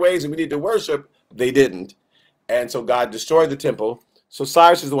change your ways and we need to worship, they didn't. And so God destroyed the temple. So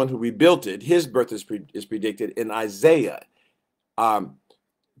Cyrus is the one who rebuilt it. His birth is predicted in Isaiah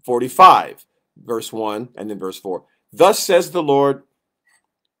 45, verse 1, and then verse 4. Thus says the Lord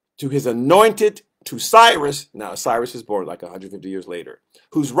to his anointed, to Cyrus, now Cyrus is born like 150 years later,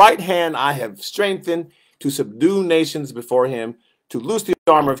 whose right hand I have strengthened to subdue nations before him, to loose the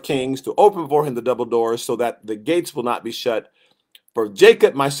armor of kings, to open before him the double doors, so that the gates will not be shut. For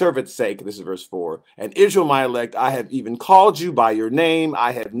Jacob, my servant's sake, this is verse 4, and Israel, my elect, I have even called you by your name.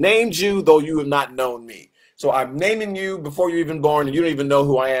 I have named you, though you have not known me. So I'm naming you before you're even born, and you don't even know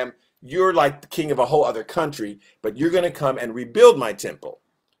who I am. You're like the king of a whole other country, but you're going to come and rebuild my temple.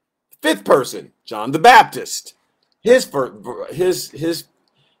 5th person, John the Baptist. His birth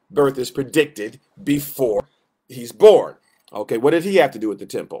is predicted before he's born. Okay, what did he have to do with the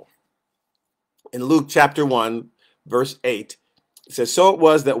temple? In Luke chapter 1, verse 8, it says, so it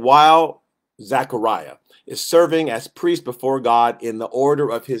was that while Zechariah is serving as priest before God in the order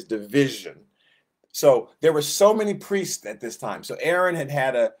of his division. So there were so many priests at this time. So Aaron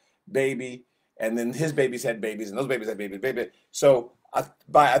had a baby, and then his babies had babies, and those babies had babies. So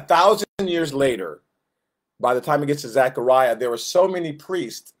by 1,000 years later, by the time it gets to Zechariah, there were so many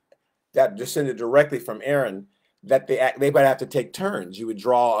priests that descended directly from Aaron that they would have to take turns. You would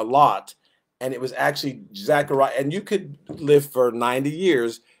draw a lot, and it was actually Zechariah, and you could live for 90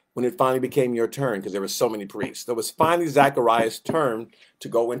 years when it finally became your turn because there were so many priests. So it was finally Zechariah's turn to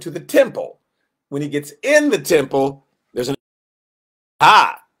go into the temple. When he gets in the temple, there's an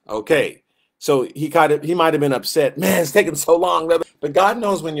okay. So he might have been upset. Man, it's taking so long. But God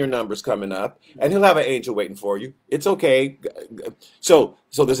knows when your number's coming up, and he'll have an angel waiting for you. It's okay. So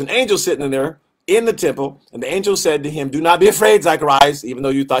there's an angel sitting in there in the temple, and the angel said to him, "Do not be afraid, Zacharias, even though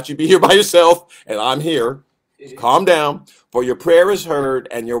you thought you'd be here by yourself, and I'm here. Calm down, for your prayer is heard,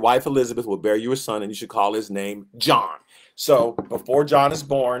 and your wife Elizabeth will bear you a son, and you should call his name John." So before John is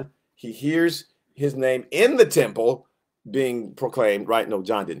born, he hears his name in the temple being proclaimed, right? No,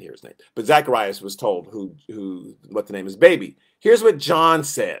 John didn't hear his name, but Zacharias was told what the name is, baby. Here's what John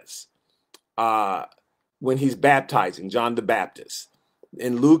says when he's baptizing, John the Baptist.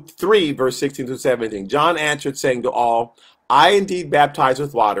 In Luke 3, verse 16 through 17, John answered, saying to all, "I indeed baptize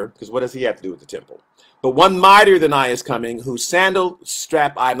with water," because what does he have to do with the temple? "But one mightier than I is coming, whose sandal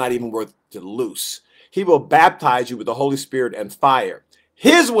strap I'm not even worth to loose. He will baptize you with the Holy Spirit and fire.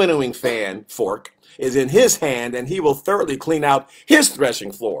 His winnowing fork is in his hand, and he will thoroughly clean out his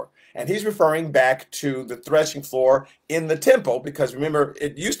threshing floor." And he's referring back to the threshing floor in the temple, because remember,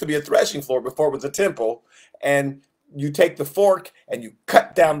 it used to be a threshing floor before it was a temple. And you take the fork and you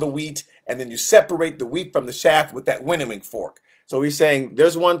cut down the wheat, and then you separate the wheat from the chaff with that winnowing fork. So he's saying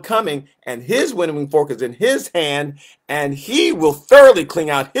there's one coming, and his winnowing fork is in his hand, and he will thoroughly clean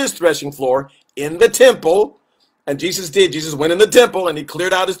out his threshing floor in the temple. And Jesus did. Jesus went in the temple and he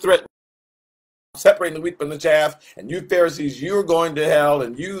cleared out his separating the wheat from the chaff. And you Pharisees, you're going to hell,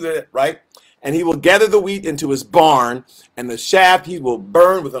 and right? And he will gather the wheat into his barn, and the chaff he will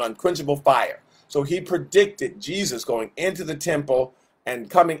burn with an unquenchable fire. So he predicted Jesus going into the temple and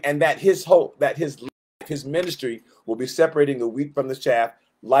coming, and that his ministry will be separating the wheat from the chaff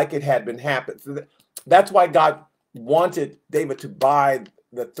like it had been happened. So that's why God wanted David to buy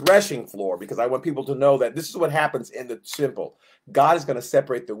the threshing floor, because I want people to know that this is what happens in the temple. God is going to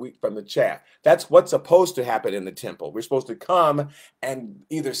separate the wheat from the chaff. That's what's supposed to happen in the temple. We're supposed to come and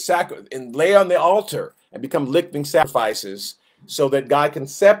either and lay on the altar and become living sacrifices so that God can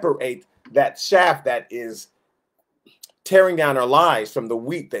separate that chaff that is tearing down our lives from the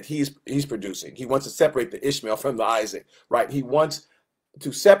wheat that he's producing. He wants to separate the Ishmael from the Isaac, right? He wants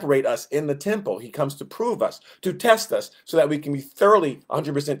to separate us in the temple. He comes to prove us, to test us, so that we can be thoroughly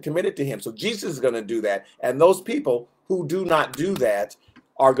 100% committed to him. So Jesus is going to do that. And those people who do not do that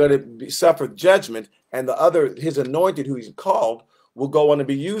are going to suffer judgment, and his anointed, who he's called, will go on to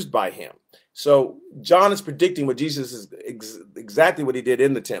be used by him. So John is predicting what Jesus is exactly what he did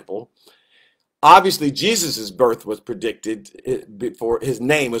in the temple. Obviously, Jesus's birth was predicted before his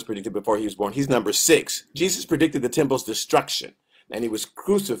name was predicted before he was born. He's number 6. Jesus predicted the temple's destruction, and he was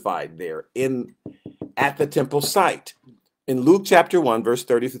crucified there at the temple site. In Luke chapter 1, verse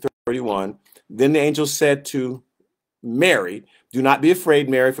 30 through 31, then the angel said to Mary, "Do not be afraid,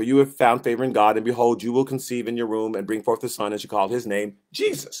 Mary, for you have found favor in God, and behold, you will conceive in your womb and bring forth a son, and you call his name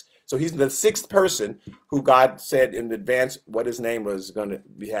Jesus." So he's the 6th person who God said in advance what his name was going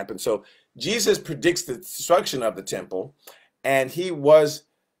to happen. So Jesus predicts the destruction of the temple, and he was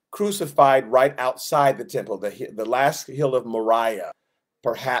crucified right outside the temple, the last hill of Moriah,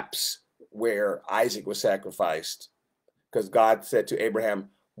 perhaps where Isaac was sacrificed, because God said to Abraham,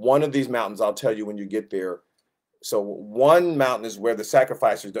 "One of these mountains I'll tell you when you get there." So one mountain is where the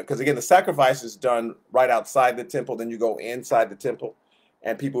sacrifice is done, because again, the sacrifice is done right outside the temple. Then you go inside the temple,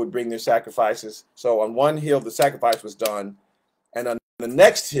 and people would bring their sacrifices. So on one hill, the sacrifice was done, and on the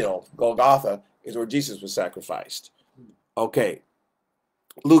next hill, Golgotha, is where Jesus was sacrificed. Okay.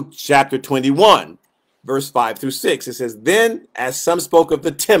 Luke chapter 21, verse 5 through 6. It says, "Then as some spoke of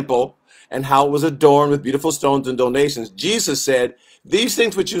the temple and how it was adorned with beautiful stones and donations, Jesus said, 'These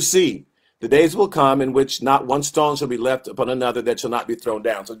things which you see, the days will come in which not one stone shall be left upon another that shall not be thrown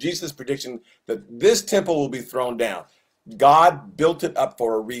down.'" So Jesus' prediction that this temple will be thrown down. God built it up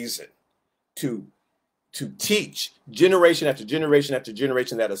for a reason, to teach generation after generation after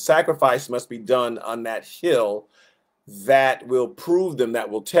generation that a sacrifice must be done on that hill that will prove them, that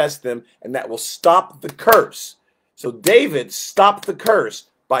will test them, and that will stop the curse. So David stopped the curse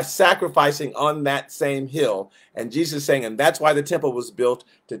by sacrificing on that same hill. And Jesus is saying, and that's why the temple was built,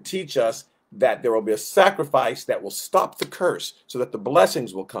 to teach us that there will be a sacrifice that will stop the curse, so that the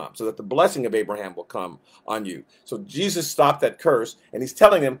blessings will come, so that the blessing of Abraham will come on you. So Jesus stopped that curse, and he's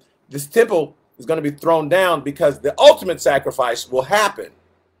telling them this temple is going to be thrown down because the ultimate sacrifice will happen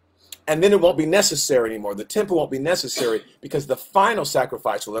And then it won't be necessary anymore. The temple won't be necessary because the final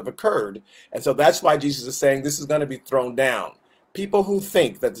sacrifice will have occurred. And so that's why Jesus is saying this is going to be thrown down. People who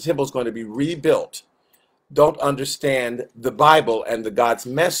think that the temple is going to be rebuilt don't understand the Bible and the God's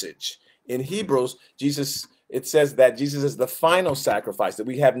message. In Hebrews, it says that Jesus is the final sacrifice, that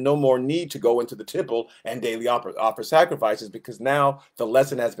we have no more need to go into the temple and daily offer sacrifices, because now the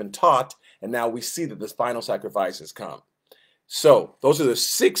lesson has been taught, and now we see that this final sacrifice has come. So those are the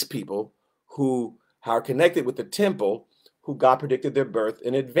 6 people who are connected with the temple, who God predicted their birth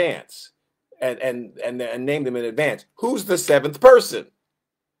in advance and named them in advance. Who's the 7th person?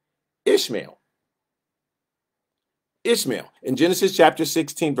 Ishmael. Ishmael. In Genesis chapter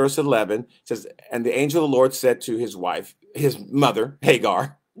 16, verse 11, it says, and the angel of the Lord said to his wife, his mother,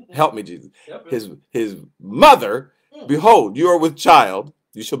 Hagar, help me, Jesus, his mother, behold, you are with child,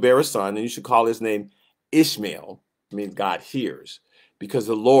 you shall bear a son, and you shall call his name Ishmael, means God hears, because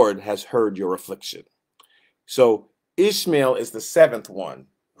the Lord has heard your affliction. So Ishmael is the 7th one.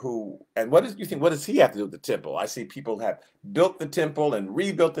 And what does he have to do with the temple? I see people have built the temple and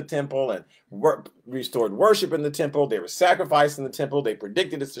rebuilt the temple and restored worship in the temple. They were sacrificed in the temple. They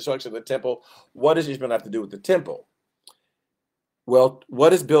predicted its destruction of the temple. What does Ishmael have to do with the temple? Well,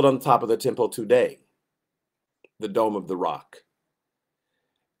 what is built on top of the temple today? The Dome of the Rock.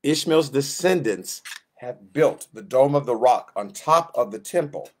 Ishmael's descendants have built the Dome of the Rock on top of the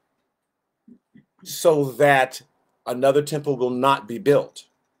temple so that another temple will not be built.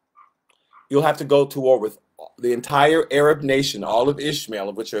 You'll have to go to war with the entire Arab nation, all of Ishmael,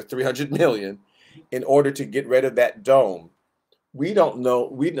 of which are 300 million, in order to get rid of that dome. We don't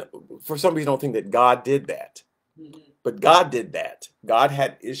know. For some reason, don't think that God did that. But God did that. God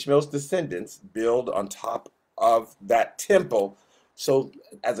had Ishmael's descendants build on top of that temple. So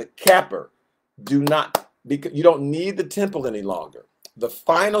as a capper, because you don't need the temple any longer. The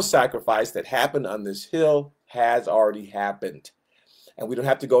final sacrifice that happened on this hill has already happened. And we don't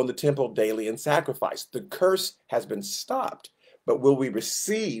have to go in the temple daily and sacrifice. The curse has been stopped. But will we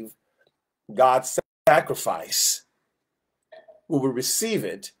receive God's sacrifice? Will we receive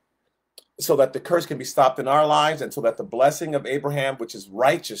it so that the curse can be stopped in our lives, and so that the blessing of Abraham, which is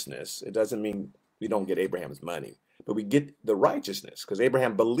righteousness, it doesn't mean we don't get Abraham's money, but we get the righteousness because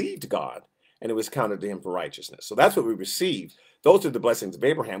Abraham believed God and it was counted to him for righteousness. So that's what we receive. Those are the blessings of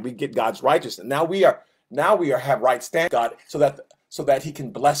Abraham. We get God's righteousness. Now we have right standing with God so that he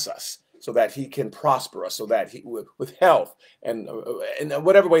can bless us, so that he can prosper us, so that he with health and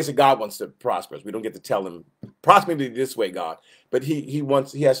whatever ways that God wants to prosper us. We don't get to tell him, prosper me this way, God, but he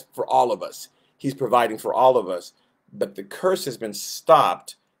has for all of us. He's providing for all of us, but the curse has been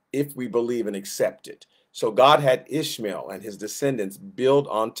stopped if we believe and accept it. So God had Ishmael and his descendants build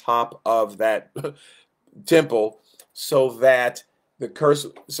on top of that temple so that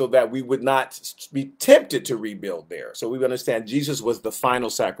we would not be tempted to rebuild there. So we understand Jesus was the final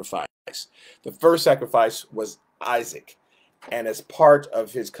sacrifice. The first sacrifice was Isaac. And as part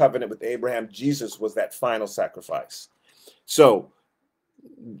of his covenant with Abraham, Jesus was that final sacrifice. So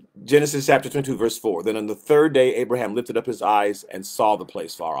Genesis chapter 22, verse 4. Then on the 3rd day, Abraham lifted up his eyes and saw the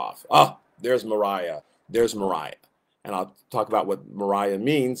place far off. There's Moriah. There's Moriah. And I'll talk about what Moriah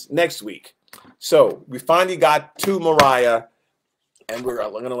means next week. So we finally got to Moriah. And we're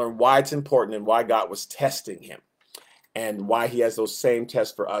going to learn why it's important and why God was testing him and why he has those same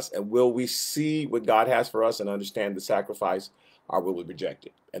tests for us. And will we see what God has for us and understand the sacrifice, or will we reject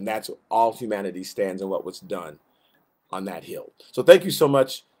it? And that's all humanity stands in what was done on that hill. So thank you so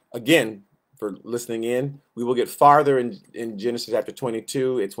much again for listening in. We will get farther in Genesis chapter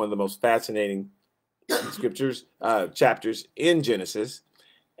 22. It's one of the most fascinating chapters in Genesis.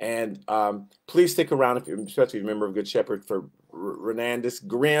 And please stick around, especially if you're a member of Good Shepherd, for Renandus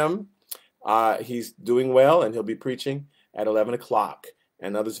Grimm. He's doing well, and he'll be preaching at 11 o'clock.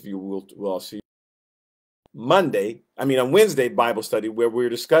 And others of you will all see on Wednesday Bible study, where we're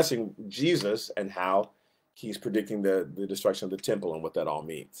discussing Jesus and how he's predicting the destruction of the temple and what that all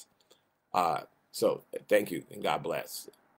means. So thank you, and God bless.